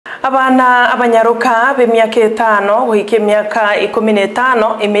Abana abanyaruka b'emyaka 5 guhika emyaka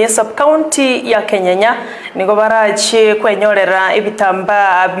 15 ime sub-county ya Kenyenya nigo baraje kwenyorera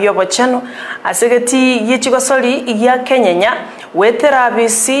ibitamba byobochano asegeti y'ikigosori ya Kenyenya wetera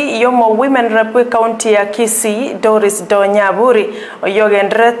bisi yo mo women rep county ya Kisii Doris Donyaburi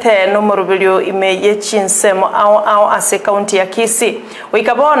oyogendrete no morubulyo ime yechinsemo ao ase county ya Kisii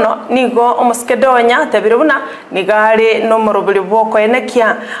wikabono nigo omuskedonya tabiruna nigale no morubulyo bwoko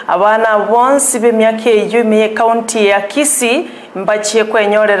enekia abana bonsi b'emyaka ime county ya Kisii mbachiye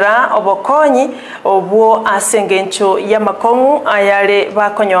kwenyorera obokonyi obwo asengencho ya makongu ayale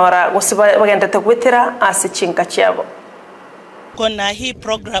bakonyora gusiba bagendete gwitira asichinka cyabo. Kona hii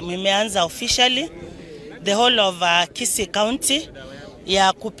program imeanza officially the whole of Kisii County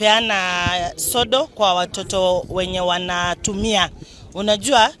ya kupeana sodo kwa watoto wenye wanatumia.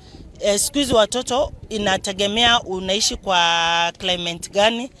 Unajua siku hizi watoto inategemea unaishi kwa climate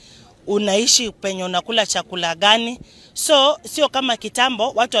gani, unaishi penye unakula chakula gani. So sio kama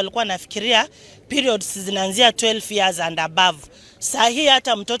kitambo watu walikuwa nafikiria periods zinaanzia 12 years and above. Saa hii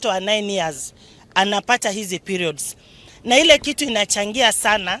hata mtoto wa 9 years anapata hizi periods. Na ile kitu inachangia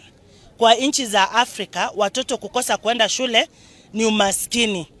sana kwa nchi za Afrika watoto kukosa kwenda shule ni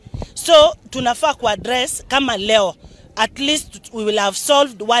umaskini. So tunafaa kuaddress kama leo at least we will have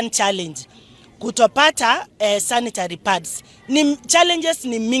solved one challenge. Kutopata sanitary pads. Challenges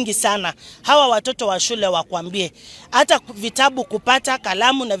ni mingi sana. Hawa watoto wa shule wakwambie. Hata vitabu kupata,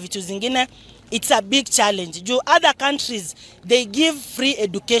 kalamu na vitu zingine, it's a big challenge. Juu other countries, they give free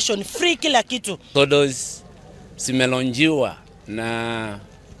education, free kila kitu. Sodos simelonjiwa na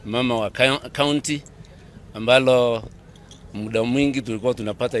mama wa county ambalo muda mwingi tulikuwa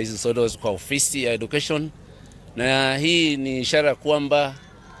tunapata hizi sodos kwa ofisi ya education, na hii ni ishara kwamba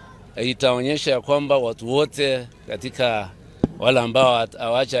itaonyesha kwamba watu wote katika wale ambao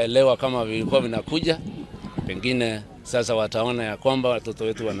hawajaelewa kama vilikuwa vinakuja pengine sasa wataona ya kwamba watoto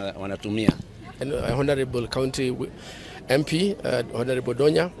wetu wanatumia. Honorable County MP Honorable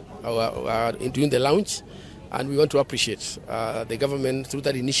Donya doing the launch, and we want to appreciate the government through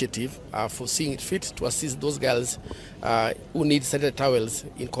that initiative for seeing it fit to assist those girls who need sanitary towels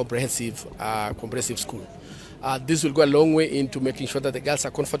in comprehensive school. This will go a long way into making sure that the girls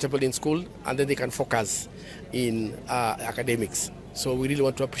are comfortable in school and then they can focus in academics. So we really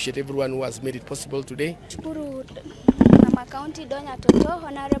want to appreciate everyone who has made it possible today. Shukuru Mama County Donya Toto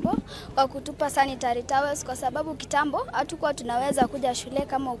Honorable kwa kutupa sanitary towels kwa sababu kitambo hatukuwa tunaweza kuja shule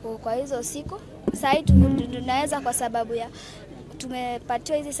kama uko kwa hizo siku. Sasa tunaweza kwa sababu ya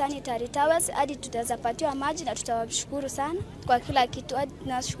tumepatiwa hizi sanitary towels hadi tutaweza patiwa maji, na tutawashukuru sana kwa kila kitu.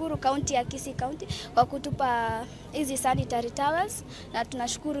 Tunashukuru county ya Kisii County kwa kutupa hizi sanitary towels na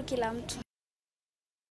tunashukuru kila mtu.